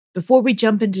Before we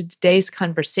jump into today's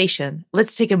conversation,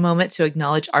 let's take a moment to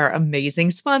acknowledge our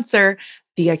amazing sponsor,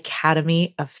 the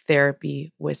Academy of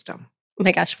Therapy Wisdom. Oh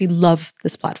my gosh, we love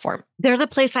this platform. They're the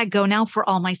place I go now for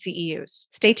all my CEUs.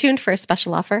 Stay tuned for a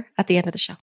special offer at the end of the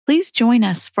show. Please join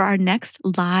us for our next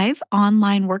live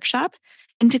online workshop,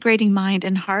 Integrating Mind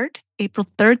and Heart, April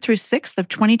 3rd through 6th of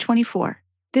 2024.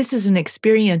 This is an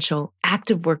experiential,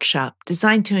 active workshop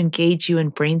designed to engage you in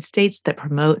brain states that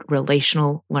promote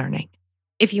relational learning.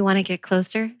 If you want to get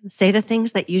closer, say the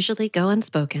things that usually go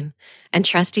unspoken and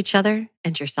trust each other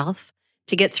and yourself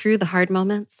to get through the hard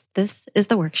moments. This is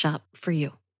the workshop for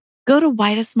you. Go to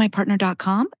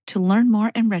whydoesmypartner.com to learn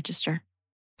more and register.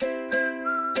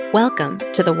 Welcome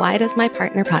to the Why Does My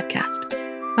Partner podcast.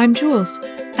 I'm Jules.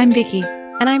 I'm Vicki.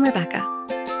 And I'm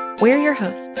Rebecca. We're your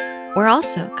hosts. We're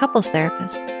also couples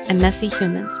therapists and messy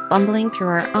humans bumbling through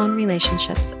our own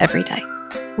relationships every day.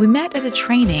 We met at a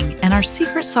training, and our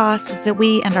secret sauce is that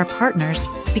we and our partners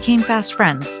became fast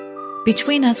friends.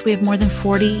 Between us, we have more than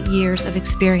 40 years of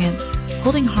experience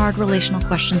holding hard relational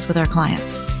questions with our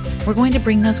clients. We're going to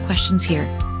bring those questions here.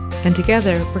 And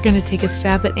together, we're going to take a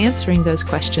stab at answering those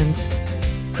questions.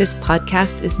 This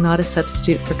podcast is not a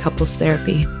substitute for couples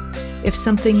therapy. If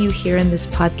something you hear in this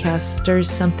podcast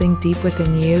stirs something deep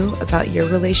within you about your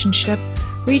relationship,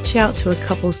 reach out to a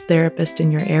couples therapist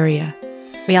in your area.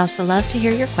 We also love to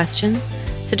hear your questions,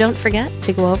 so don't forget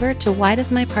to go over to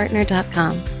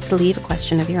whydoesmypartner.com to leave a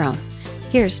question of your own.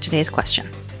 Here's today's question.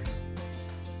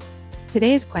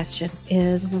 Today's question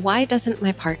is, why doesn't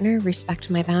my partner respect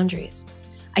my boundaries?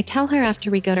 I tell her after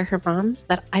we go to her mom's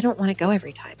that I don't want to go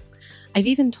every time. I've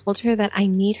even told her that I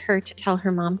need her to tell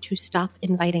her mom to stop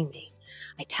inviting me.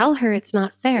 I tell her it's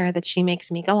not fair that she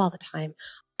makes me go all the time.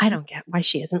 I don't get why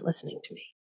she isn't listening to me.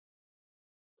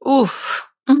 Oof.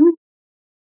 Mm-hmm.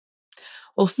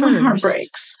 Well, My heart first,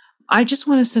 breaks. I just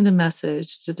want to send a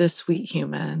message to this sweet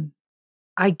human.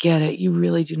 I get it. You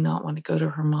really do not want to go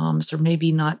to her mom's, or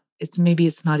maybe not. Maybe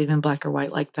it's not even black or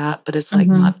white like that, but it's like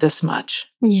not this much.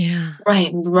 Yeah.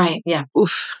 Right. Yeah.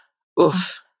 Oof.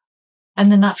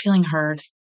 And then not feeling heard.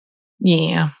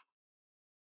 Yeah.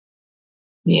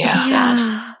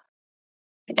 Sad.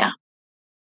 Yeah.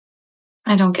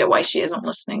 I don't get why she isn't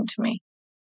listening to me.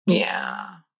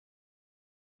 Yeah.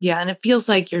 And it feels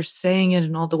like you're saying it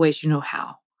in all the ways you know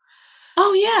how.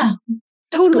 Oh, yeah.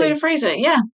 That's a good way to phrase it.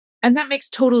 Yeah. And that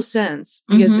makes total sense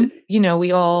because,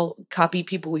 we all copy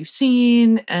people we've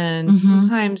seen, and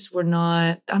sometimes we're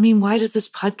not. I mean, why does this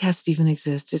podcast even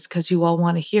exist? It's because you all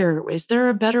want to hear, is there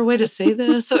a better way to say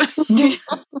this?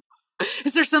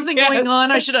 Is there something going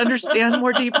on I should understand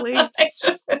more deeply?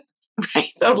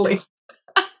 Right. Totally.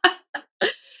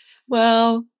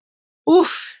 Well,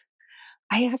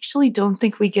 I actually don't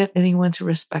think we get anyone to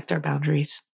respect our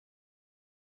boundaries.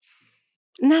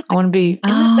 I want to be.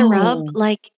 Isn't that the rub?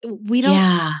 Like, we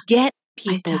don't get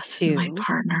people to my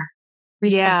partner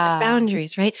respect the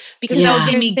boundaries, right? Because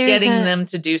there's getting them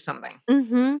to do something.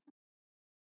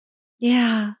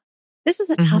 Yeah. This is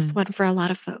a tough one for a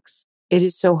lot of folks. It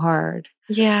is so hard.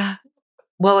 Yeah.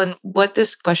 Well, and what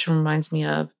this question reminds me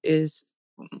of is,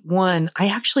 one, I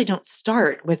actually don't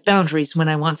start with boundaries when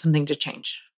I want something to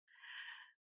change.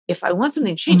 If I want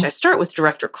something to change, I start with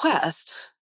direct request.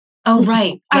 Oh,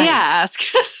 right. I ask.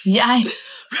 Yeah.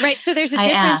 Right. So there's a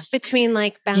difference between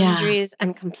like boundaries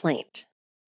and complaint.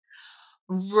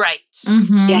 Right.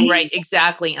 Yeah, right.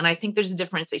 Exactly. And I think there's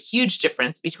a huge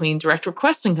difference between direct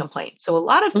request and complaint. So a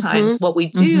lot of times what we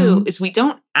do is we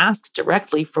don't ask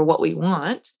directly for what we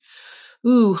want.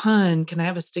 Ooh, hun, can I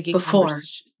have a sticky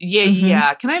conversation?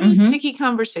 Yeah. Can I have a sticky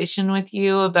conversation with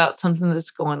you about something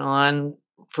that's going on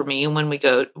for me when we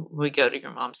go to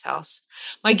your mom's house?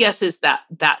 My guess is that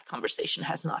conversation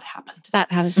has not happened.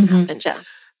 That hasn't happened, yeah.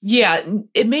 Yeah,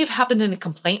 it may have happened in a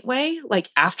complaint way,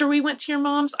 like after we went to your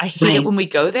mom's. I hate it when we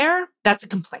go there. That's a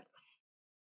complaint.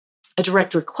 A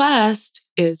direct request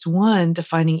is one,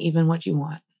 defining even what you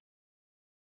want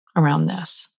around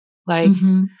this. Like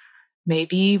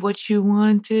maybe what you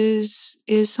want is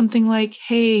something like,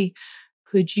 hey,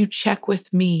 could you check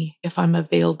with me if I'm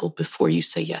available before you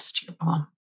say yes to your mom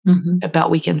about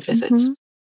weekend visits?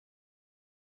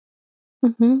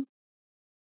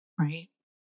 Right.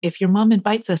 If your mom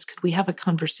invites us, could we have a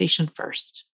conversation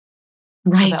first?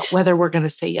 Right. About whether we're going to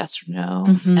say yes or no.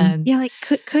 And yeah, like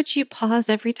could you pause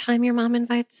every time your mom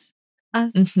invites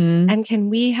us? And can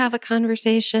we have a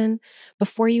conversation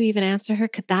before you even answer her?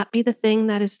 Could that be the thing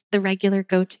that is the regular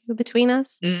go-to between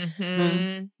us? Oh,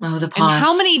 the pause. And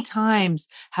how many times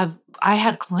have I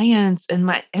had clients and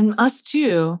us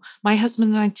too, my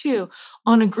husband and I too,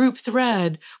 on a group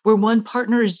thread where one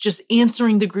partner is just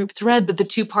answering the group thread, but the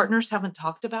two partners haven't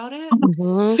talked about it.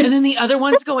 And then the other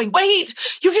one's going, wait,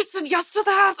 you just said yes to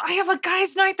that. I have a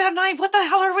guys' night that night. What the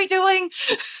hell are we doing?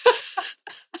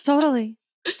 Totally.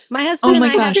 My husband and I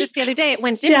had this the other day. It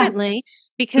went differently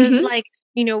because like,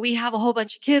 you know, we have a whole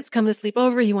bunch of kids coming to sleep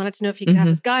over. He wanted to know if he could have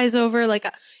his guys over. Like,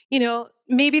 you know,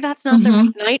 maybe that's not the right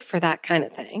night for that kind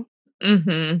of thing.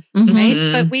 Right.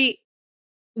 But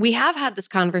we have had this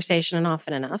conversation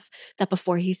often enough that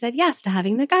before he said yes to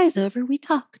having the guys over, we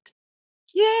talked.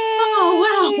 Yay!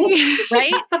 Oh, wow.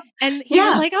 Right? And he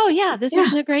was like, oh, yeah, this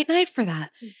isn't a great night for that.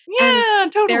 Yeah,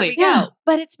 totally. There we go.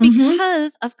 But it's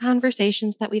because of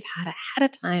conversations that we've had ahead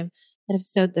of time that have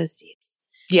sowed those seeds.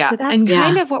 Yeah. So that's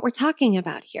kind of what we're talking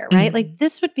about here, right? Like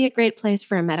this would be a great place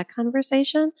for a meta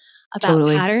conversation about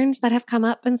patterns that have come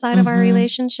up inside of our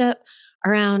relationship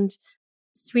around,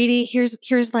 sweetie,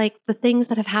 here's like the things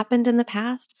that have happened in the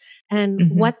past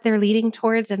and what they're leading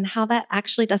towards and how that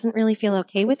actually doesn't really feel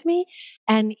okay with me.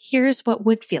 And here's what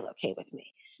would feel okay with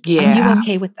me. Yeah. Are you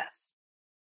okay with this?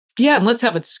 Yeah. And let's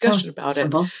have a discussion about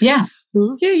it. Yeah.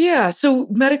 Yeah. So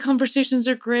meta conversations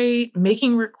are great.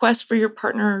 Making requests for your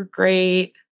partner are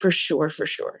great. For sure.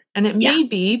 And it may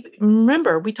be,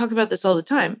 remember, we talk about this all the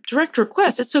time, direct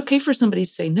requests. It's okay for somebody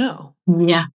to say no.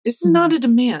 Yeah. This is not a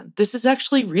demand. This is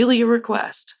actually really a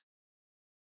request.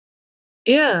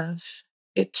 If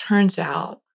it turns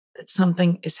out that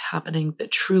something is happening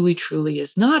that truly, truly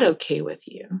is not okay with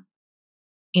you,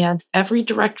 and every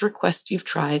direct request you've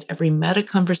tried, every meta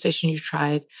conversation you've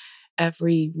tried,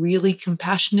 every really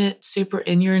compassionate, super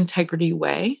in your integrity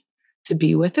way to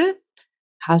be with it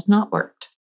has not worked,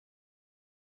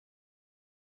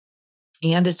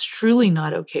 and it's truly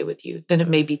not okay with you, then it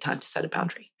may be time to set a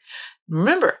boundary.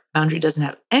 Remember, boundary doesn't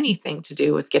have anything to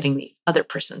do with getting the other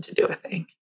person to do a thing.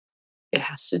 It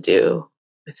has to do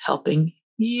with helping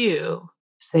you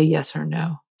say yes or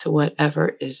no to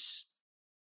whatever is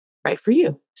right for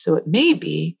you. So it may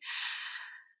be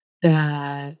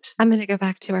that... I'm going to go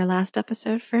back to our last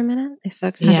episode for a minute. If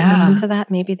folks haven't listened to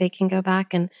that, maybe they can go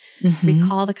back and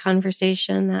recall the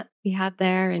conversation that we had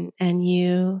there and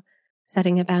you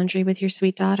setting a boundary with your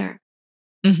sweet daughter.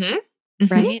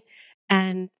 Right?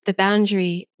 And the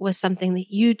boundary was something that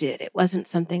you did. It wasn't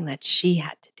something that she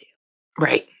had to do.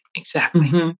 Right.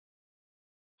 Exactly.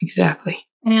 Exactly.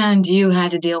 And you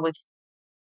had to deal with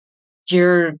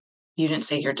you didn't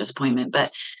say your disappointment,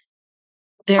 but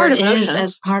there is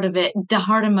as part of it, the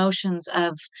hard emotions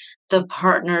of the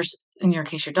partners, in your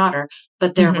case, your daughter,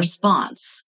 but their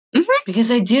response.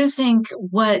 Because I do think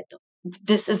what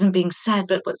this isn't being said,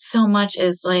 but what so much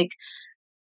is like,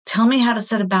 tell me how to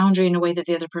set a boundary in a way that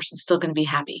the other person's still going to be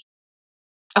happy.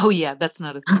 Oh yeah, that's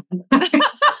not a thing.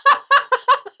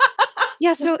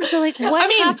 Yeah, so like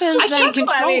what happens? I can't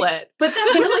control it. But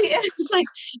that really is like,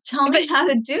 tell me how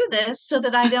to do this so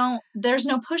that there's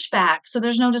no pushback, so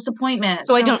there's no disappointment.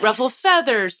 So I don't ruffle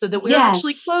feathers, so that we're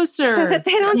actually closer. So that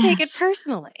they don't take it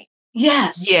personally.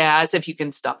 Yes. Yeah, as if you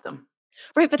can stop them.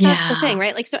 Right, but that's the thing,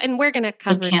 right? Like, so, and we're going to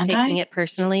cover taking it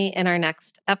personally in our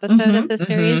next episode of the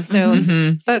series.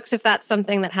 So, folks, if that's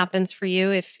something that happens for you,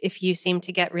 if you seem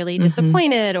to get really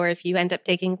disappointed, or if you end up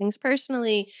taking things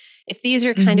personally, if these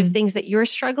are kind of things that you're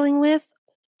struggling with,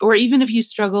 or even if you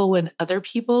struggle when other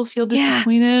people feel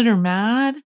disappointed or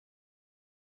mad,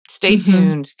 stay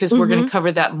tuned because we're going to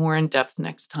cover that more in depth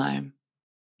next time.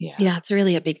 Yeah, it's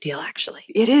really a big deal, actually.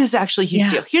 It is actually a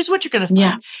huge deal. Here's what you're going to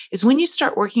find is when you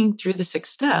start working through the 6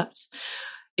 steps,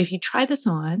 if you try this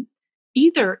on,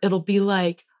 either it'll be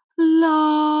like,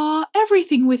 la,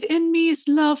 everything within me is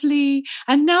lovely.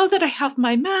 And now that I have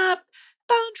my map,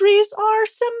 boundaries are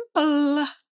simple.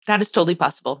 That is totally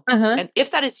possible. And if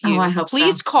that is you,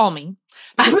 please call me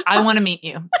because I want to meet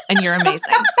you and you're amazing.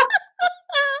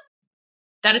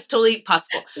 That is totally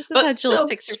possible. This is how Jules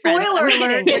picks her friends. Spoiler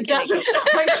alert, it doesn't sound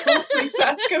like Jules thinks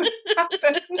that's going to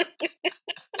happen.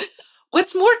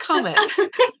 What's more common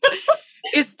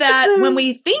is that when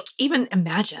we even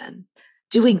imagine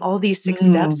doing all these 6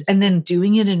 steps and then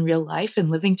doing it in real life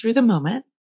and living through the moment,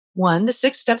 one, the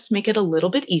 6 steps make it a little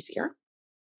bit easier.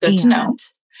 Good to know.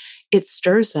 It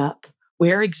stirs up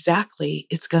where exactly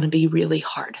it's going to be really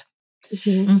hard.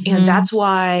 And that's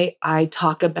why I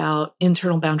talk about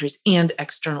internal boundaries and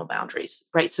external boundaries,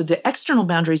 right? So the external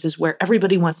boundaries is where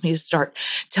everybody wants me to start.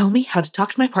 Tell me how to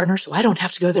talk to my partner so I don't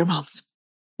have to go to their moms.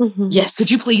 Yes.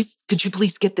 Could you please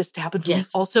get this to happen for me?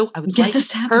 Also, I would like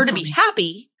her to be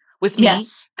happy with me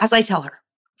as I tell her.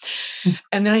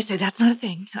 And then I say, that's not a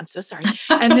thing. I'm so sorry.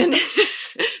 And then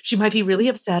she might be really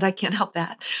upset. I can't help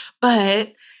that.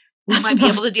 But we might be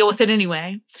able to deal with it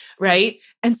anyway. Right.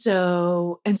 And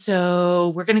so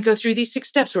we're going to go through these 6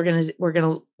 steps. We're going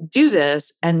to do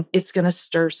this, and it's going to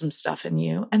stir some stuff in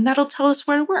you, and that'll tell us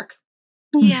where to work.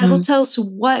 Yeah. It'll tell us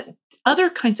what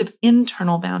other kinds of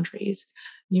internal boundaries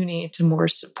you need to more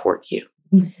support you.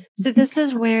 So this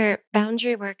is where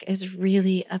boundary work is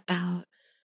really about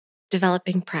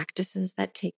developing practices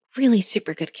that take really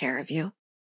super good care of you.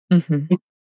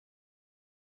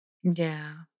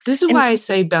 Yeah. This is why I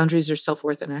say boundaries are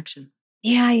self-worth in action.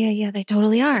 Yeah. They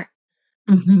totally are.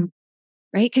 Right?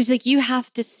 Because like you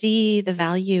have to see the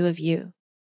value of you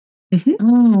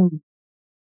to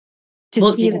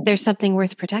see that there's something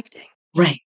worth protecting.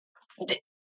 Right.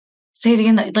 Say it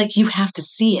again. Like you have to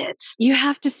see it. You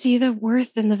have to see the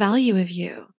worth and the value of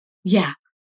you. Yeah.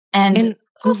 And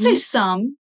I'll say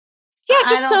some. Yeah,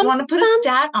 just I don't want to put a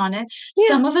stat on it. Yeah.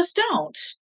 Some of us don't.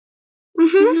 I'd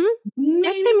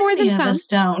say more than some. Us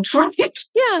don't, right?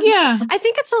 Yeah. I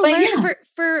think it's a learn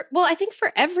I think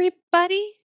for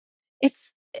everybody,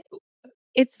 it's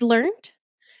learned.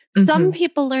 Some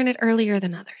people learn it earlier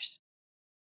than others.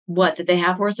 What, that they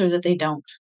have worth or that they don't?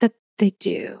 That they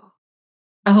do.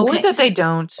 Oh, okay. Or that they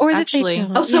don't. Or actually. that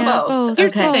they don't. Oh, so both.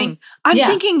 Here's the thing. I'm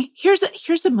thinking, here's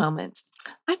a moment.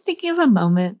 I'm thinking of a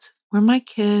moment where my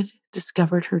kid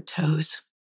discovered her toes.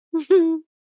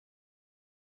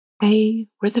 They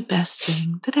were the best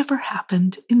thing that ever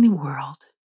happened in the world.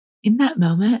 In that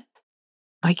moment,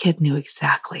 my kid knew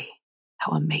exactly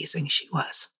how amazing she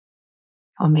was,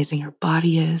 how amazing her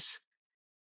body is,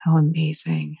 how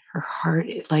amazing her heart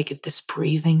is, like this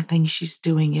breathing thing she's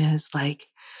doing is, like,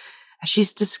 as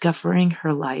she's discovering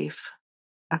her life.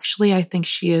 Actually, I think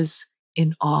she is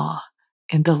in awe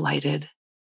and delighted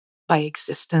by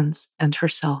existence and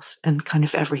herself and kind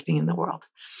of everything in the world.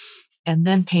 And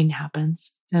then pain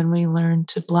happens, and we learn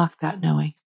to block that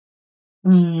knowing.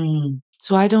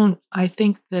 So I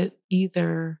think that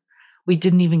either we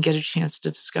didn't even get a chance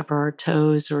to discover our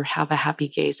toes or have a happy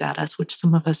gaze at us, which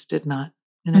some of us did not.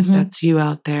 And if that's you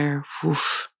out there,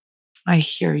 I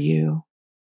hear you.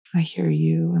 I hear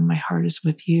you, and my heart is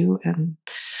with you. And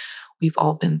we've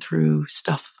all been through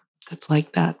stuff that's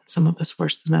like that. Some of us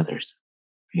worse than others.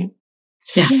 Right?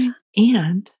 Yeah.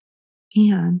 And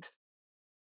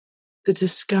the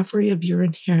discovery of your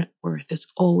inherent worth is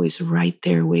always right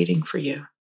there waiting for you.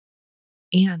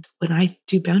 And when I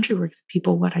do boundary work with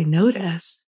people, what I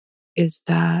notice is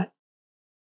that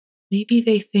maybe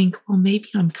they think, well, maybe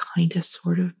I'm kind of,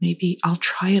 sort of, maybe I'll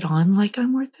try it on like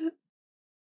I'm worth it.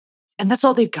 And that's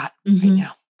all they've got right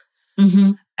now.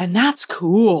 And that's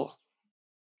cool.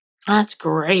 That's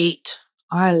great.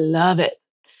 I love it.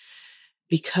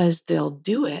 Because they'll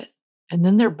do it. And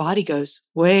then their body goes,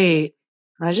 wait,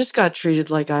 I just got treated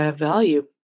like I have value.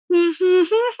 And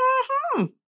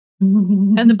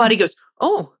the body goes,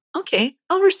 oh, okay,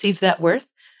 I'll receive that worth.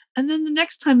 And then the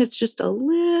next time it's just a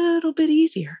little bit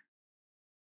easier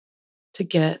to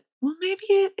get, well, maybe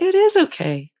it is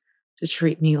okay to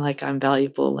treat me like I'm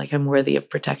valuable, like I'm worthy of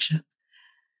protection.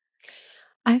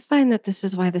 I find that this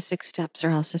is why the 6 steps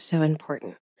are also so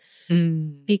important.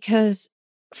 Because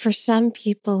for some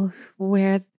people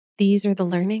where these are the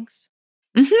learnings,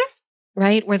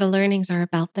 right? Where the learnings are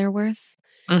about their worth,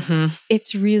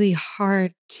 it's really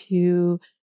hard to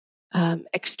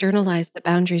externalize the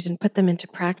boundaries and put them into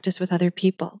practice with other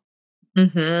people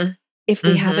if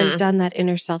we haven't done that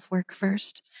inner self work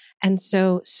first. And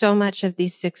so much of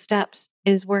these 6 steps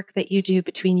is work that you do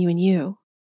between you and you.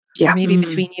 Yeah. Or maybe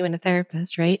between you and a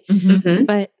therapist, right?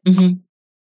 But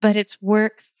it's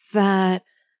work that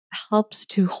helps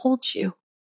to hold you.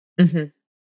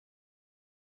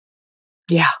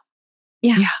 Yeah.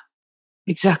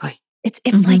 Exactly. It's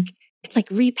like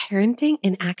reparenting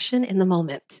in action in the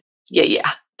moment.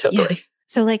 Yeah, totally. Yeah.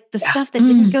 So like the stuff that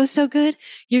didn't go so good,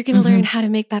 you're going to learn how to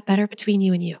make that better between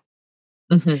you and you.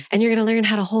 And you're going to learn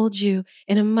how to hold you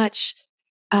in a much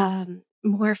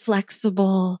more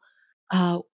flexible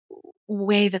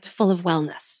way that's full of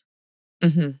wellness.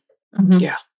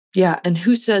 Yeah. And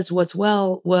who says what's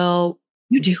well? Well,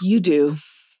 you do.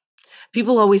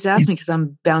 People always ask me, because I'm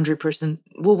a boundary person,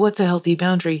 well, what's a healthy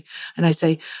boundary? And I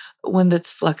say, one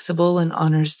that's flexible and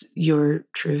honors your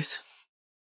truth.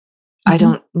 I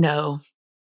don't know,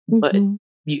 but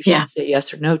you should say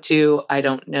yes or no to. I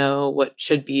don't know what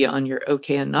should be on your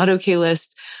okay and not okay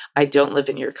list. I don't live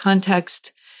in your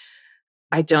context.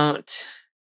 I don't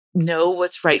know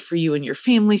what's right for you in your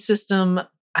family system.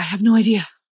 I have no idea.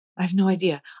 I have no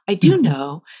idea. I do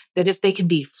know that if they can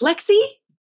be flexy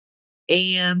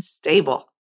and stable,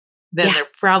 then they're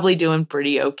probably doing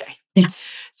pretty okay. Yeah.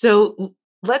 So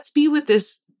let's be with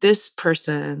this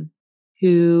person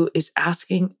who is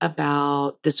asking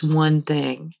about this one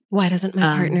thing. Why doesn't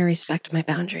my partner respect my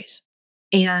boundaries?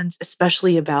 And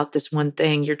especially about this one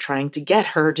thing, you're trying to get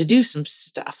her to do some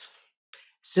stuff.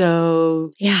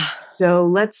 So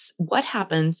what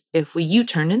happens if we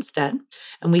U-turn instead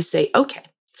and we say, okay,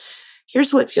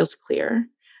 here's what feels clear.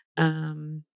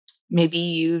 Maybe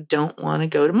you don't want to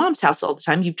go to mom's house all the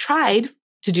time. You've tried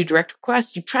to do direct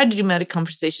requests. You've tried to do meta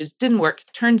conversations. Didn't work.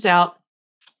 Turns out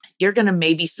you're going to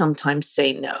maybe sometimes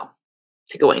say no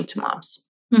to going to mom's.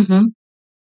 Mm-hmm.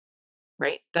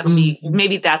 Right? That'll be,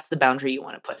 maybe that's the boundary you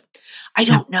want to put. I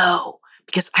don't know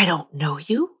because I don't know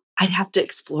you. I'd have to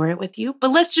explore it with you.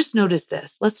 But let's just notice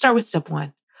this. Let's start with step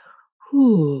 1.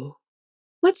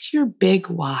 What's your big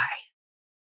why?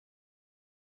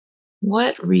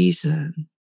 What reason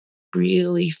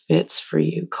really fits for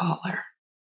you, caller,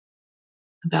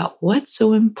 about what's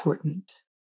so important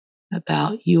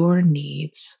about your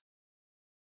needs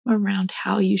around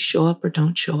how you show up or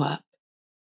don't show up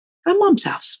at mom's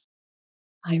house?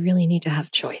 I really need to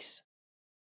have choice.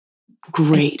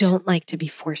 Great. I don't like to be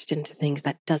forced into things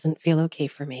that doesn't feel okay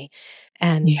for me.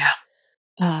 And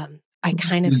I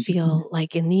kind of feel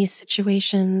like in these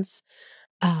situations,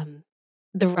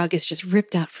 the rug is just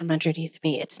ripped out from underneath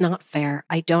me. It's not fair.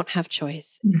 I don't have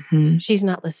choice. Mm-hmm. She's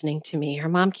not listening to me. Her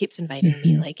mom keeps inviting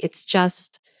me. Like, it's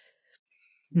just.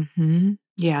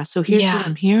 Yeah. So here's what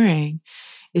I'm hearing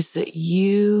is that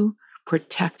you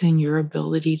protecting your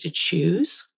ability to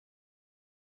choose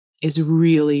is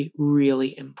really,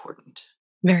 really important.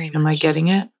 Very much. Am I getting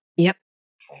it? Yep.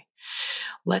 Okay.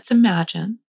 Let's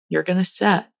imagine you're going to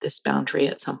set this boundary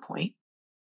at some point.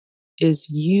 Is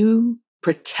you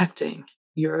protecting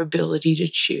your ability to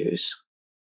choose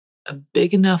a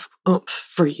big enough oomph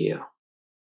for you?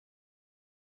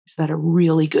 Is that a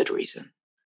really good reason?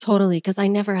 Totally, because I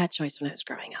never had choice when I was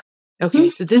growing up.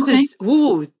 Okay, so this is,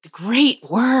 great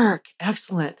work.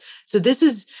 Excellent. So this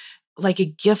is like a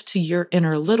gift to your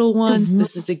inner little ones.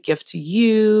 This is a gift to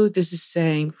you. This is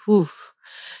saying,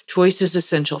 choice is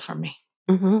essential for me.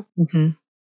 Yeah,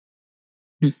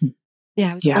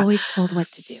 I was always told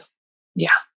what to do. Yeah.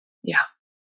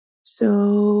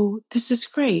 So this is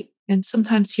great. And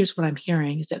sometimes here's what I'm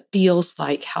hearing is it feels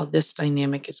like how this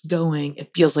dynamic is going.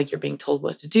 It feels like you're being told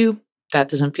what to do. That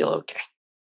doesn't feel okay.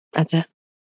 That's it.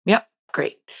 Yep.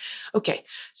 Great. Okay.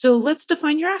 So let's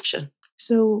define your action.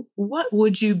 So what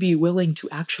would you be willing to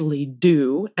actually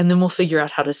do? And then we'll figure out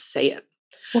how to say it.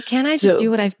 Well, can I just do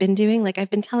what I've been doing? Like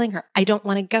I've been telling her, I don't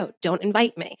want to go. Don't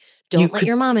invite me. Don't let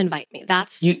your mom invite me.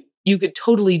 That's you could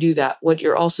totally do that. What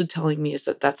you're also telling me is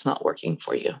that that's not working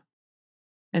for you.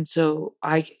 And so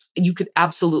you could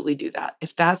absolutely do that.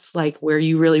 If that's like where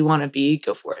you really want to be,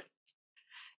 go for it.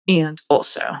 And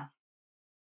also,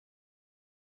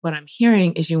 what I'm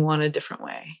hearing is you want a different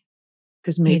way.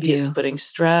 Because maybe it's putting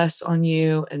stress on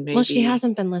you and maybe... Well, she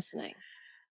hasn't been listening.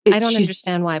 I don't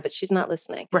understand why, but she's not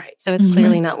listening. Right. So it's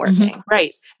clearly not working.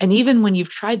 Right. And even when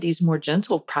you've tried these more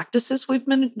gentle practices we've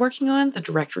been working on, the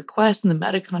direct requests and the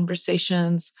meta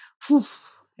conversations,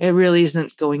 it really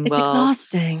isn't going well. It's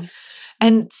exhausting.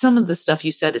 And some of the stuff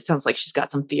you said, it sounds like she's got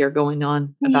some fear going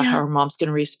on about how her mom's going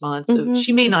to respond. So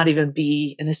she may not even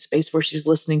be in a space where she's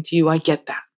listening to you. I get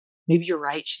that. Maybe you're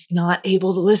right. She's not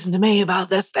able to listen to me about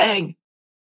this thing.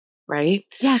 Right?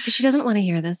 Yeah, because she doesn't want to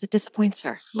hear this. It disappoints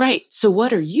her. Right. So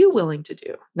what are you willing to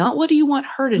do? Not what do you want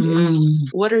her to do?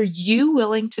 What are you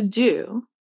willing to do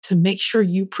to make sure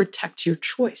you protect your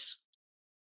choice?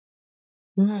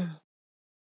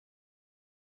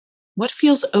 What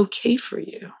feels okay for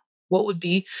you? What would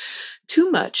be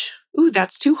too much? Ooh,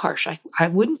 that's too harsh. I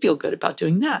wouldn't feel good about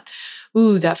doing that.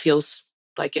 Ooh, that feels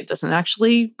like it doesn't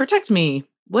actually protect me.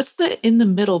 What's the in the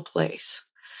middle place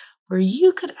where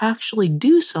you could actually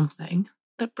do something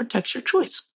that protects your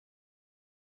choice?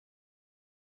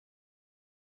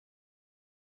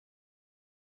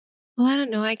 Well, I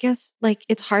don't know. I guess like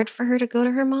it's hard for her to go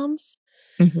to her mom's.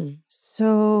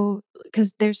 So,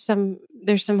 because there's some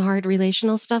hard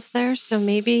relational stuff there. So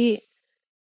maybe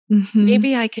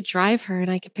I could drive her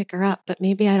and I could pick her up, but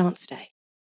maybe I don't stay.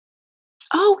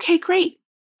 Oh, okay, great.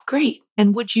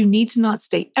 And would you need to not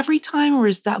stay every time, or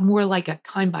is that more like a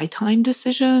time by time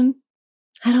decision?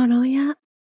 I don't know yet.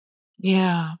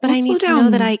 Yeah. But I need to know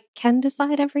that I can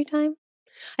decide every time.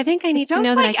 I think I need to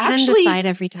know that I can decide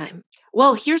every time.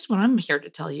 Well, here's what I'm here to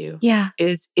tell you. Yeah.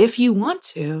 Is if you want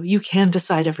to, you can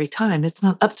decide every time. It's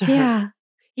not up to her.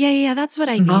 Yeah. That's what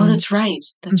I mean. Oh, that's right.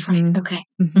 That's right. Okay.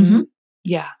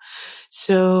 Yeah.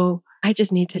 So I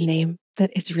just need to name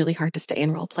that it's really hard to stay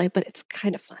in role play, but it's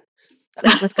kind of fun.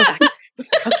 Let's go back.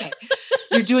 Okay.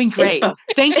 You're doing great.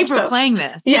 Thank you for playing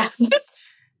this. Yeah.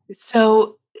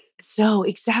 So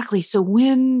exactly. So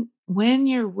when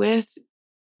you're with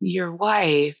your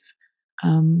wife,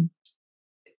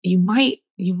 you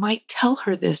might tell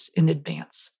her this in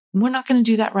advance. We're not going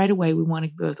to do that right away. We want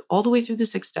to go all the way through the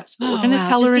 6 steps, but we're going to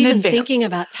tell her in advance. Thinking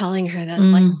about telling her this,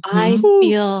 like I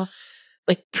feel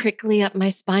like prickly up my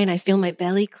spine. I feel my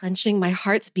belly clenching. My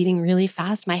heart's beating really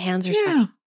fast. My hands are sweating.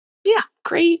 Yeah,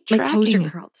 great. My toes are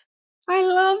curled. I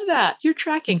love that. You're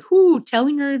tracking.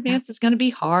 Telling her in advance is going to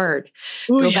be hard.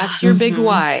 Go back to your big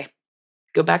why.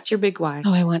 Go back to your big why.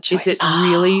 Oh, I want choice. Is it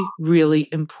really, really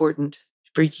important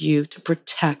for you to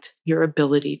protect your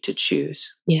ability to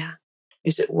choose? Yeah.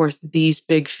 Is it worth these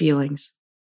big feelings?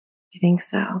 I think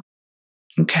so.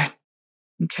 Okay.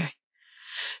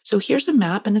 So here's a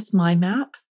map, and it's my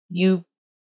map. You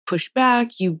push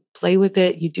back, you play with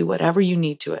it, you do whatever you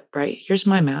need to it, right? Here's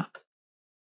my map.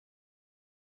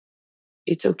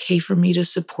 It's okay for me to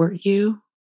support you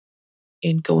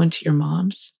in going to your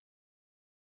mom's.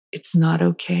 It's not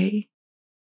okay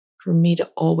for me to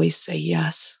always say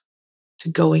yes to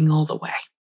going all the way.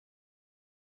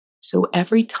 So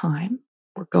every time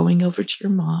we're going over to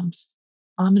your mom's,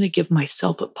 I'm going to give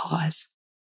myself a pause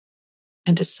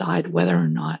and decide whether or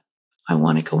not I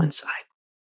want to go inside.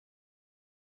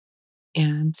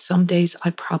 And some days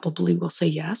I probably will say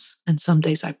yes, and some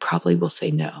days I probably will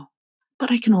say no,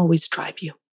 but I can always drive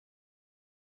you.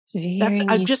 So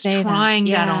I'm just trying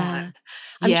that on.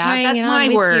 I'm trying it on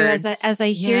with you as I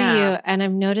hear you, and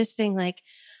I'm noticing like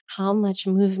how much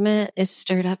movement is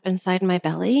stirred up inside my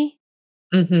belly.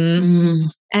 Mm-hmm.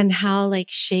 And how like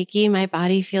shaky my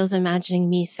body feels imagining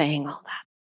me saying all that.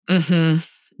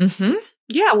 Mm-hmm. Mm-hmm.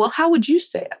 Yeah. Well, how would you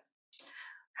say it?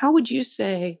 How would you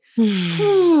say,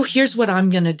 here's what I'm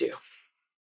going to do?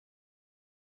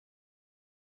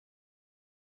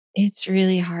 It's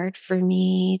really hard for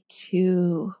me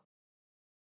to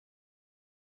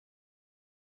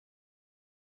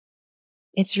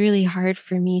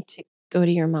go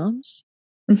to your mom's.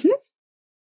 Mm-hmm.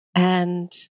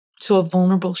 And so a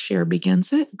vulnerable share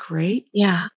begins it. Great.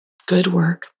 Yeah. Good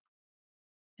work.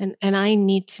 And I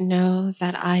need to know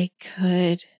that I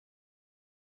could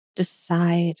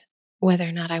decide whether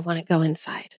or not I want to go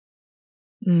inside.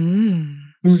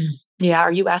 Yeah.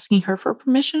 Are you asking her for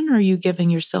permission, or are you giving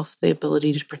yourself the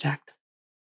ability to protect?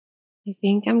 I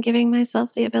think I'm giving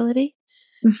myself the ability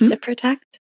to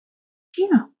protect.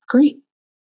 Yeah. Great.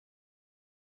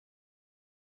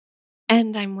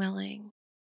 And I'm willing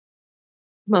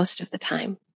most of the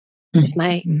time, if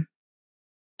my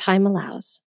time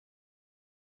allows,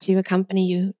 to accompany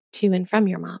you to and from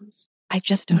your mom's. I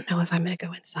just don't know if I'm going to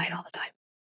go inside all the time.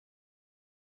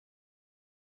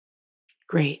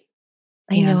 Great.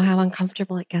 I know how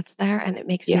uncomfortable it gets there, and it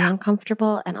makes me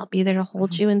uncomfortable, and I'll be there to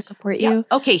hold you and support you.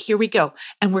 Okay, here we go.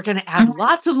 And we're going to add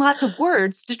lots and lots of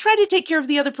words to try to take care of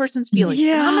the other person's feelings.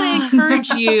 Yeah. And I'm going to encourage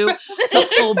you to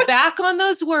pull back on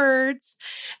those words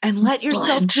and let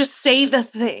yourself just say the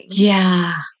thing.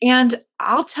 Yeah. And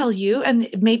I'll tell you, and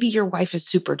maybe your wife is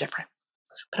super different,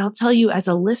 but I'll tell you as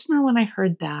a listener, when I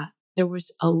heard that, there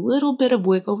was a little bit of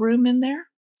wiggle room in there.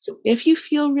 So if you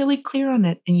feel really clear on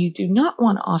it and you do not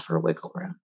want to offer wiggle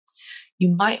room,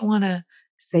 you might want to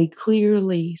say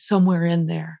clearly somewhere in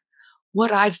there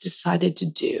what I've decided to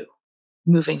do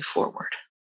moving forward.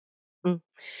 All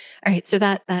right. So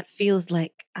that feels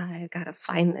like I got to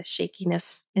find the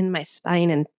shakiness in my spine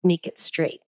and make it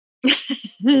straight.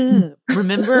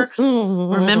 Remember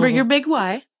your big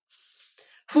why.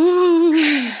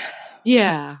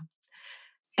 Yeah.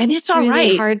 And it's all really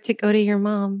right. hard to go to your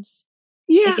mom's.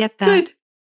 Yeah, I get that. Good.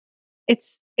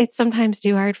 It's sometimes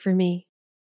too hard for me.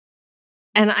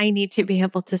 And I need to be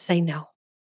able to say no.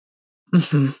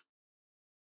 Mm-hmm.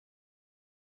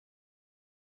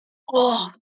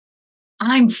 Oh,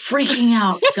 I'm freaking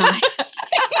out, guys.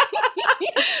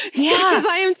 Yeah. Because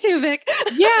I am too, Vic.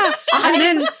 Yeah.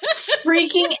 I'm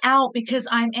freaking out because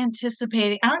I'm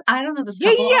anticipating. I don't know this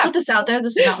couple. I'll put this out there.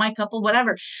 This is not my couple,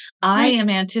 whatever. I am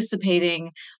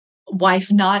anticipating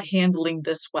wife not handling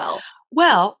this well.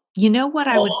 Well, you know what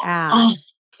I would add?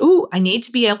 I need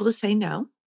to be able to say no.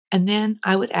 And then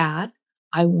I would add,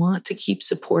 I want to keep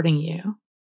supporting you.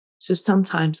 So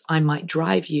sometimes I might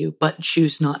drive you, but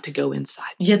choose not to go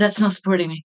inside. Yeah, that's not supporting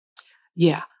me.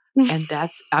 Yeah. And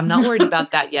I'm not worried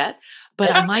about that yet,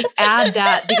 but I might add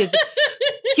that because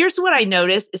here's what I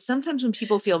notice is sometimes when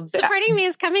people feel supporting me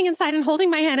is coming inside and holding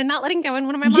my hand and not letting go. And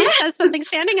when my mom says something,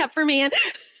 standing up for me. And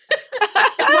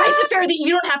why is it fair that you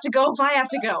don't have to go if I have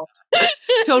to go?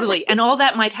 Totally. And all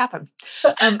that might happen.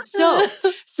 So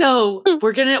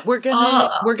we're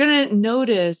gonna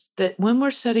notice that when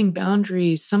we're setting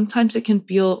boundaries, sometimes it can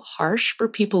feel harsh for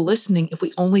people listening if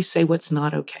we only say what's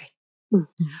not okay.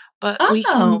 Mm-hmm. But we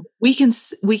can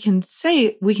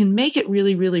make it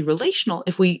really, really relational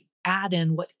if we add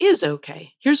in what is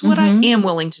okay. Here's what I am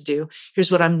willing to do.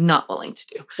 Here's what I'm not willing to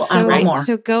do. Well,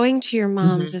 so going to your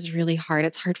mom's is really hard.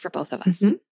 It's hard for both of us.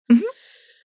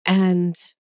 And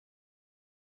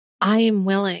I am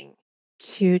willing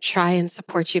to try and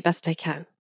support you best I can.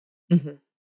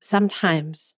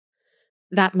 Sometimes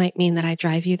that might mean that I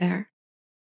drive you there.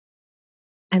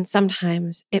 And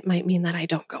sometimes it might mean that I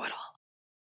don't go at all.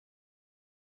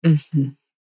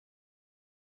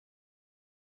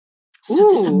 So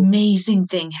this amazing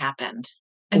thing happened.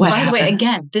 And by the way,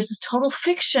 again, this is total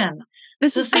fiction.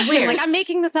 This is weird. Like, I'm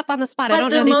making this up on the spot. I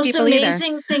don't know these people either. The most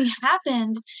amazing thing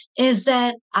happened is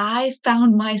that I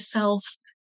found myself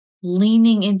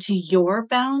leaning into your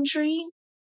boundary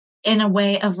in a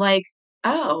way of like,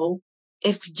 oh,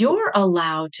 if you're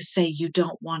allowed to say you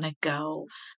don't want to go,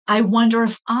 I wonder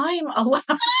if I'm allowed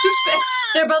to say.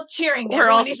 They're both cheering. We're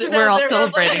all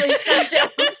celebrating.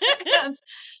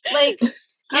 Like,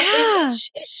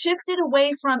 it shifted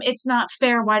away from it's not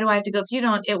fair. Why do I have to go if you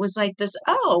don't? It was like this.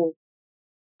 Oh,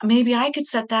 maybe I could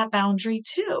set that boundary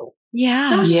too. Yeah.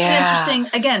 So it was interesting.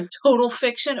 Again, total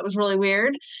fiction. It was really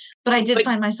weird, but I did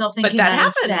find myself thinking that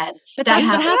instead. But that's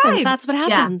what happens. That's what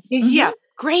happens. Yeah.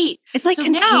 Great. It's like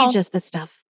contagious, this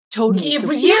stuff. Totally.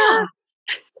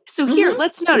 So here,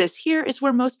 let's notice. Here is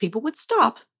where most people would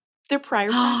stop their prior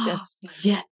practice.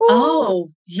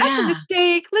 That's a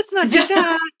mistake. Let's not do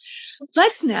that.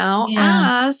 Let's now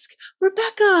ask,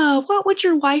 Rebecca, what would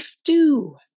your wife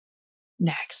do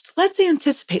next? Let's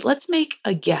anticipate. Let's make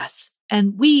a guess.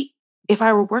 And if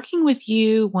I were working with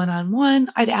you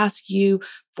one-on-one, I'd ask you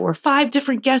for 5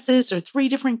 different guesses or 3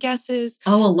 different guesses.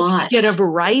 Oh, a lot. Get a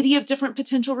variety of different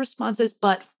potential responses.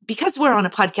 But because we're on a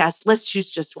podcast, let's choose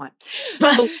just one.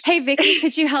 So, hey, Vicki,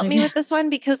 could you help me with this one?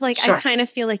 Because I kind of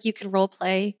feel like you could role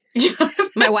play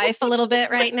my wife a little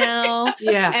bit right now.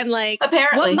 Yeah. And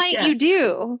apparently, what might you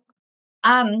do?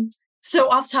 So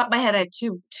off the top of my head, I had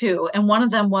two. And one of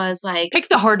them was like. Pick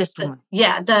the hardest one.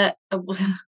 Yeah.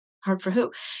 Hard for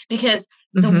who? Because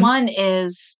the one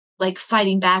is like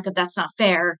fighting back if that's not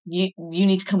fair. You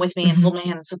need to come with me and hold my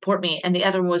hand and support me. And the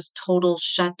other one was total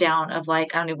shutdown of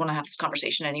like, I don't even want to have this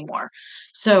conversation anymore.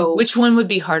 So which one would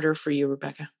be harder for you,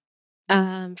 Rebecca?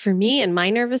 For me and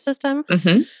my nervous system,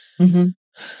 I don't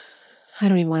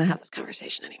even want to have this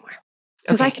conversation anymore.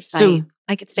 Because I could fight.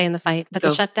 I could stay in the fight. But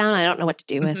the shutdown, I don't know what to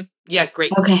do with. Yeah,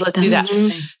 great. Okay, let's do that.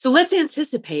 So let's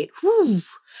anticipate.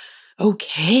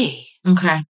 Okay.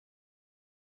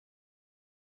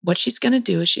 What she's going to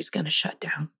do is she's going to shut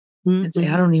down and say,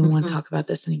 I don't even want to talk about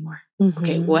this anymore.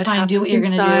 Okay, what Fine, do what you're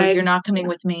going to do. You're not coming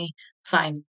with me.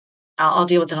 Fine. I'll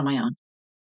deal with it on my own.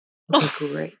 Okay,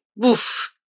 great.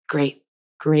 Oof. Great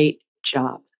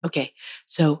job. Okay,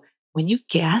 so when you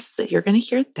guess that you're going to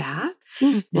hear that,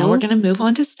 now we're going to move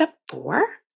on to step 4.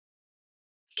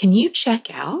 Can you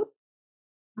check out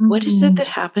what is it that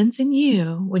happens in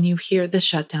you when you hear the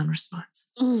shutdown response?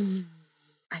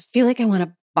 I feel like I want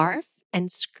to barf and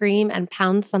scream and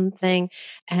pound something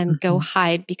and go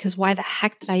hide, because why the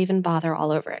heck did I even bother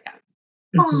all over again?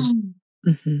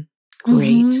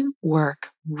 Great work.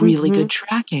 Really good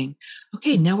tracking.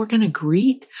 Okay, now we're going to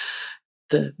greet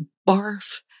the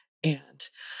barf and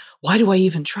why do I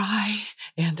even try?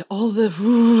 And all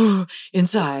the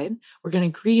inside. We're going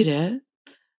to greet it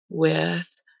with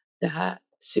that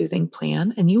soothing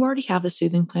plan. And you already have a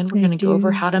soothing plan. We're going to go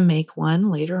over how to make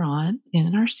one later on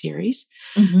in our series.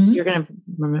 So you're going to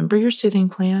remember your soothing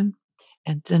plan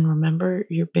and then remember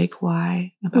your big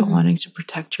why about wanting to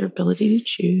protect your ability to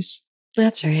choose.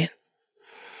 That's right.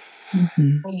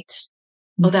 Right.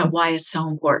 Oh, that why is so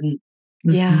important.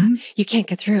 Yeah. You can't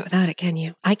get through it without it, can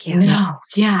you? I can't. No.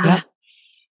 Yeah.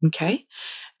 Okay.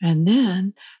 And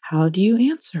then how do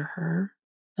you answer her?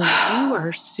 You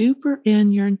are super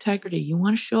in your integrity. You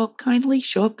want to show up kindly,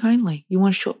 show up kindly. You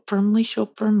want to show up firmly, show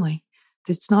up firmly.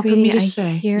 It's not for me to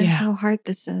say. I hear how hard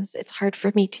this is. It's hard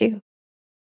for me too.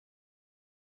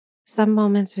 Some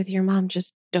moments with your mom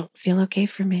just don't feel okay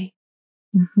for me.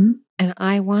 And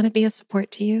I want to be a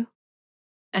support to you.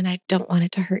 And I don't want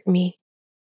it to hurt me.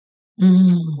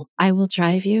 I will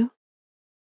drive you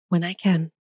when I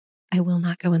can. I will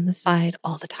not go in the side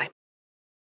all the time.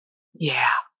 Yeah,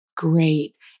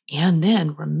 great. And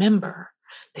then remember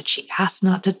that she asked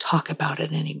not to talk about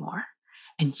it anymore.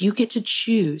 And you get to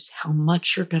choose how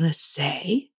much you're going to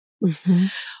say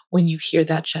when you hear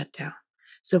that shutdown.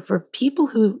 So for people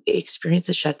who experience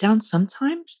a shutdown,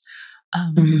 sometimes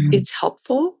it's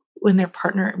helpful when their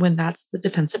partner, when that's the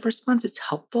defensive response, it's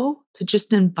helpful to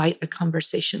just invite a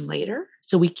conversation later.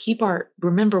 So we keep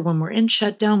remember when we're in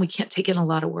shutdown, we can't take in a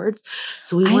lot of words.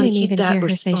 So we want to keep that hear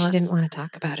response. Her say she didn't want to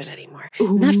talk about it anymore.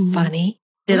 Isn't that funny?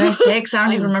 Did I say? Because I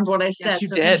don't even remember what I said. Yes, you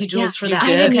so did. Thank you, Jules, for that. I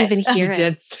didn't even hear it.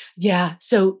 Did. Yeah.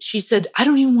 So she said, I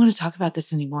don't even want to talk about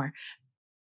this anymore.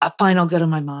 Fine, I'll go to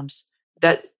my mom's.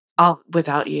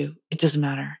 Without you, it doesn't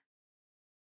matter.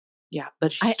 Yeah,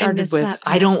 but she started with,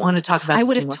 I don't want to talk about this I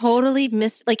would have anymore. totally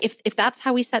missed, like, if that's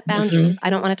how we set boundaries, I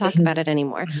don't want to talk about it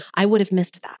anymore. I would have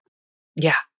missed that.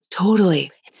 Yeah,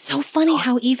 totally. It's so funny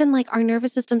how even like our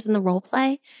nervous systems in the role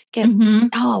play get,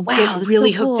 oh, wow. Get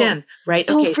really hooked in, right?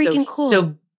 So freaking cool.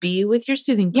 So be with your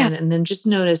soothing pen and then just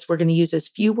notice we're going to use as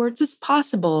few words as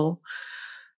possible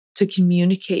to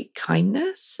communicate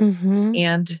kindness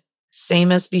and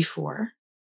same as before.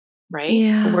 Right?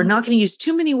 Yeah. We're not going to use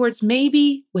too many words.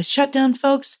 Maybe with shutdown,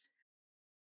 folks,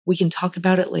 we can talk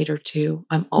about it later too.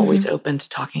 I'm always open to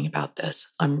talking about this.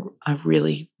 I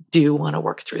really do want to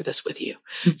work through this with you.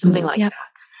 Something like that.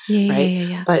 Yeah, right?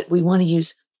 Yeah. But we want to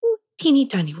use teeny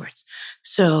tiny words.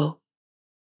 So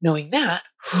knowing that,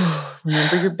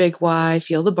 remember your big why,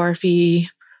 feel the barfy.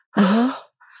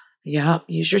 Yeah.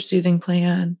 Use your soothing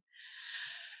plan.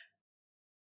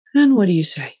 And what do you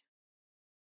say?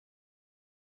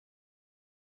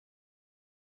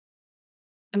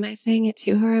 Am I saying it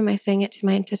to her? Or am I saying it to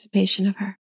my anticipation of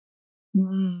her?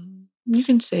 You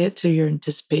can say it to your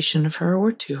anticipation of her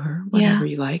or to her, whatever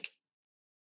you like.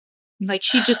 Like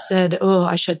she just said, oh,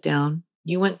 I shut down.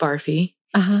 You went barfy.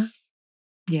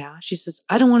 Yeah. She says,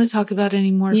 I don't want to talk about it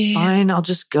anymore. Yeah. Fine. I'll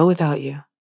just go without you.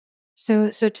 So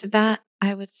to that,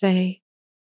 I would say,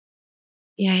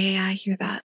 yeah, I hear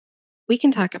that. We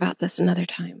can talk about this another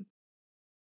time.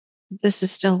 This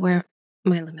is still where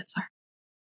my limits are.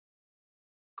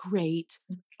 Great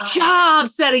job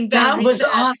setting boundaries. That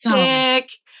was awesome. Sick.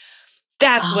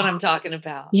 That's what I'm talking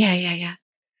about. Yeah.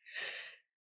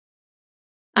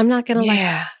 I'm not going to let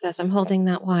go of this. I'm holding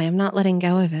that why. I'm not letting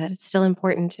go of it. It's still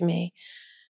important to me.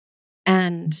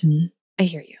 And I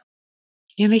hear you.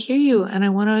 And I hear you. And I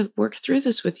want to work through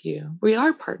this with you. We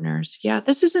are partners. Yeah.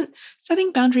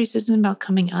 Setting boundaries isn't about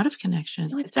coming out of connection.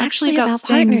 No, it's actually about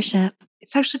partnership.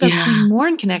 It's actually about staying more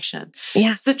in connection.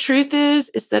 Yeah. The truth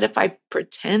is that if I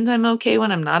pretend I'm okay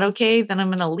when I'm not okay, then I'm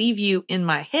going to leave you in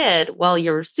my head while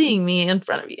you're seeing me in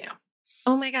front of you.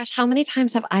 Oh my gosh. How many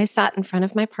times have I sat in front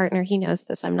of my partner? He knows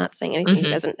this. I'm not saying anything he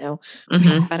doesn't know. We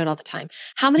talk about it all the time.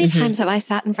 How many times have I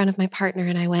sat in front of my partner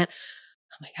and I went,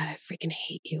 oh my God, I freaking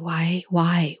hate you. Why?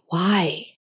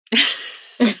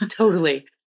 Totally.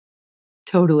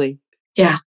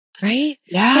 Yeah. Right?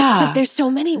 Yeah. But there's so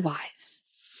many whys.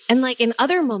 And like in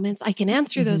other moments, I can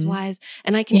answer those whys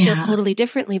and I can feel totally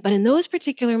differently. But in those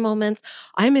particular moments,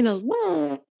 I'm in a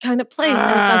kind of place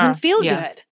and it doesn't feel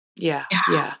good. Yeah.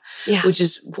 Which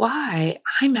is why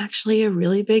I'm actually a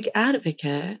really big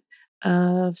advocate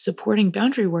of supporting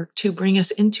boundary work to bring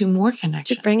us into more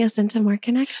connection.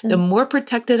 The more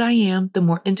protected I am, the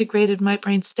more integrated my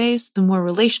brain stays, the more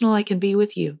relational I can be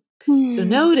with you. So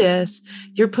notice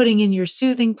you're putting in your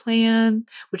soothing plan,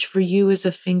 which for you is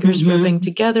a fingers rubbing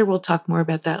together. We'll talk more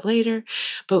about that later.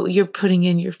 But you're putting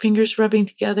in your fingers rubbing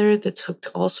together that's hooked to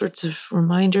all sorts of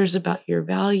reminders about your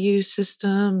value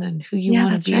system and who you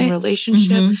want to be in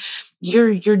relationship.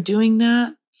 You're doing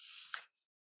that.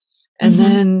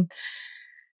 And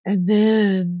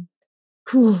then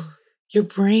your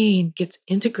brain gets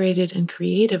integrated and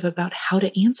creative about how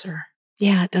to answer.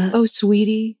 Yeah, it does. Oh,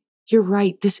 sweetie. You're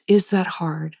right. This is that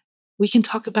hard. We can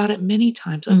talk about it many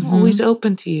times. I'm always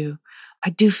open to you.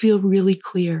 I do feel really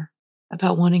clear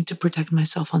about wanting to protect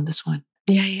myself on this one.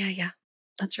 Yeah.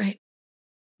 That's right.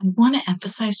 I want to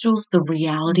emphasize, Jules, the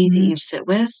reality that you sit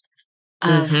with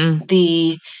of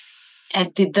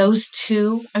those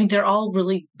two. I mean, they're all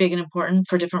really big and important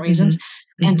for different reasons.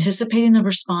 Anticipating the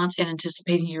response and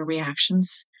anticipating your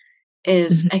reactions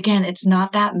is, again, it's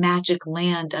not that magic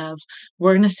land of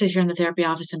we're going to sit here in the therapy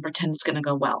office and pretend it's going to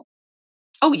go well.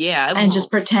 Oh, yeah. And just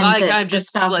pretend that I'm the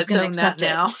spouse is going to accept it.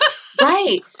 Now.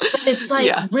 Right. But it's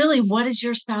like, really, what is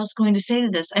your spouse going to say to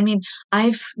this? I mean,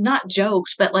 I've not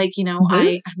joked, but like,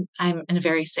 I'm in a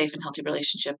very safe and healthy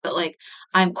relationship, but like,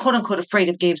 I'm quote unquote afraid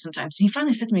of Gabe sometimes. And he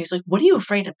finally said to me, he's like, what are you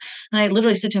afraid of? And I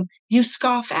literally said to him, you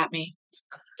scoff at me.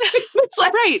 It's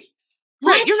like,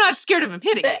 Right. You're not scared of him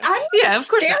hitting you. I'm not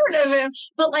scared of him.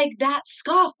 But like that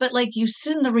scoff, but like you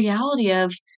sit in the reality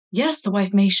of, yes, the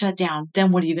wife may shut down.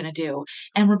 Then what are you going to do?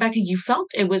 And Rebecca, you felt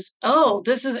it was,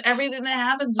 this is everything that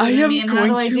happens with me. And how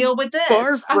do I deal with this?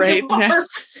 Barf right now.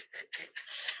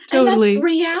 Totally. And that's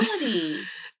reality.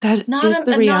 That is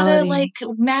the reality. Not a like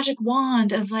magic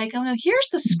wand of like, oh no, here's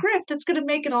the script that's going to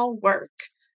make it all work.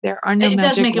 There are no magic wands. It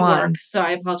does make it work, so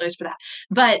I apologize for that.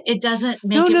 But it doesn't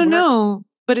make it work. No.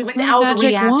 But it's not a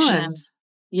magic wand.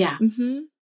 Yeah. Mm-hmm.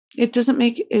 It doesn't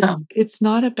make it. It's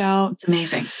not about. It's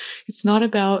amazing. It's not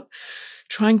about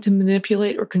trying to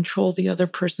manipulate or control the other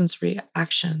person's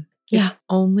reaction. Yeah. It's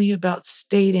only about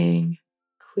stating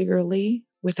clearly,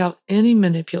 without any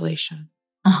manipulation.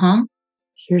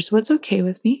 Here's what's okay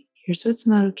with me. Here's what's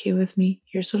not okay with me.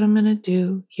 Here's what I'm going to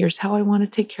do. Here's how I want to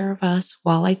take care of us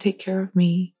while I take care of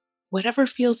me. Whatever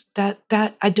feels that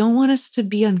I don't want us to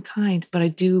be unkind, but I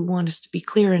do want us to be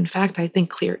clear. In fact, I think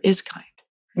clear is kind.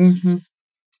 Mm-hmm.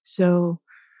 So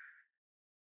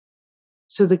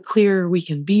the clearer we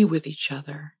can be with each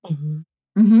other,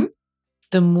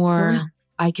 the more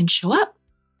I can show up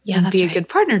and be a good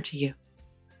partner to you.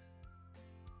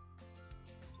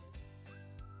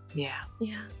 Yeah.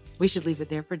 We should leave it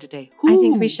there for today. Ooh, I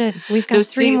think we should. We've got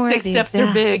those 3 more six steps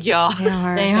are big, y'all.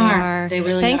 They are. They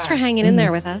really Thanks for hanging in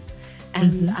there with us.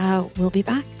 And we'll be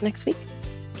back next week.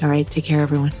 All right. Take care,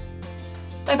 everyone.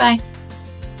 Bye-bye.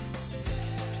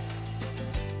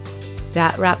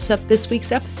 That wraps up this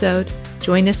week's episode.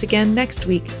 Join us again next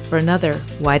week for another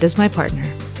Why Does My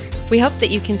Partner? We hope that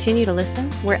you continue to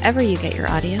listen wherever you get your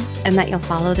audio and that you'll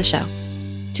follow the show.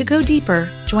 To go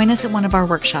deeper, join us at one of our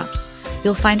workshops.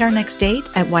 You'll find our next date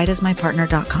at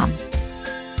whydoesmypartner.com.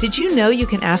 Did you know you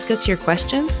can ask us your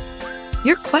questions?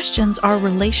 Your questions are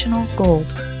relational gold.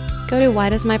 Go to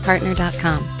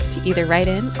whydoesmypartner.com to either write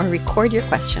in or record your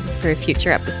question for a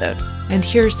future episode. And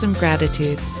here's some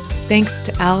gratitudes. Thanks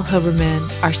to Al Huberman,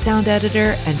 our sound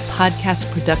editor and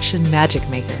podcast production magic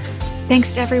maker.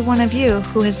 Thanks to every one of you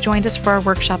who has joined us for our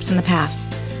workshops in the past.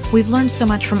 We've learned so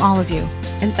much from all of you.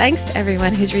 And thanks to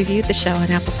everyone who's reviewed the show on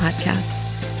Apple Podcasts.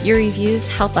 Your reviews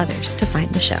help others to find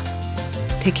the show.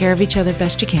 Take care of each other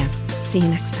best you can. See you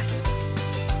next time.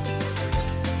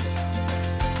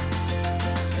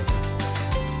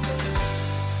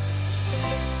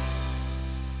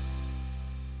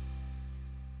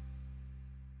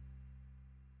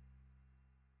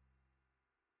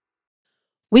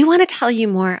 We want to tell you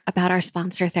more about our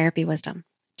sponsor, Therapy Wisdom.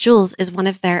 Jules is one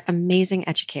of their amazing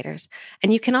educators,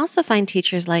 and you can also find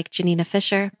teachers like Janina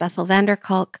Fisher, Bessel van der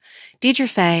Kolk, Deidre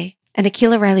Fay, and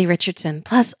Akila Riley Richardson,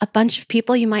 plus a bunch of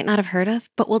people you might not have heard of,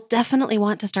 but will definitely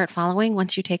want to start following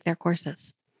once you take their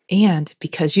courses. And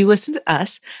because you listen to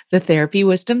us, the Therapy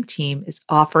Wisdom team is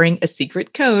offering a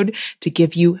secret code to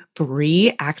give you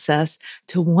free access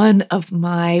to one of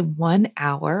my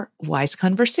 1-hour Wise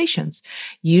Conversations.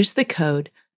 Use the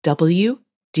code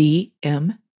WDMP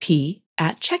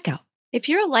at checkout. If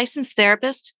you're a licensed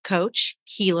therapist, coach,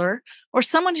 healer, or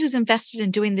someone who's invested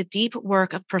in doing the deep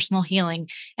work of personal healing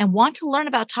and want to learn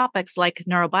about topics like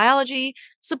neurobiology,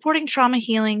 supporting trauma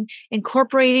healing,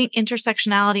 incorporating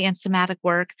intersectionality and somatic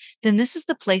work, then this is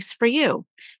the place for you.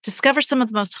 Discover some of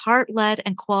the most heart-led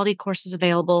and quality courses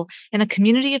available in a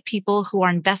community of people who are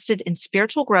invested in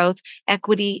spiritual growth,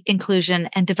 equity, inclusion,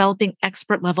 and developing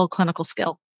expert-level clinical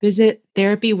skill. Visit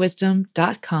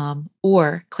therapywisdom.com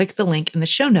or click the link in the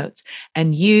show notes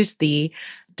and use the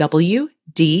WDMP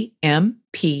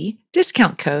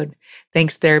discount code.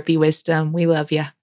 Thanks, Therapy Wisdom. We love you.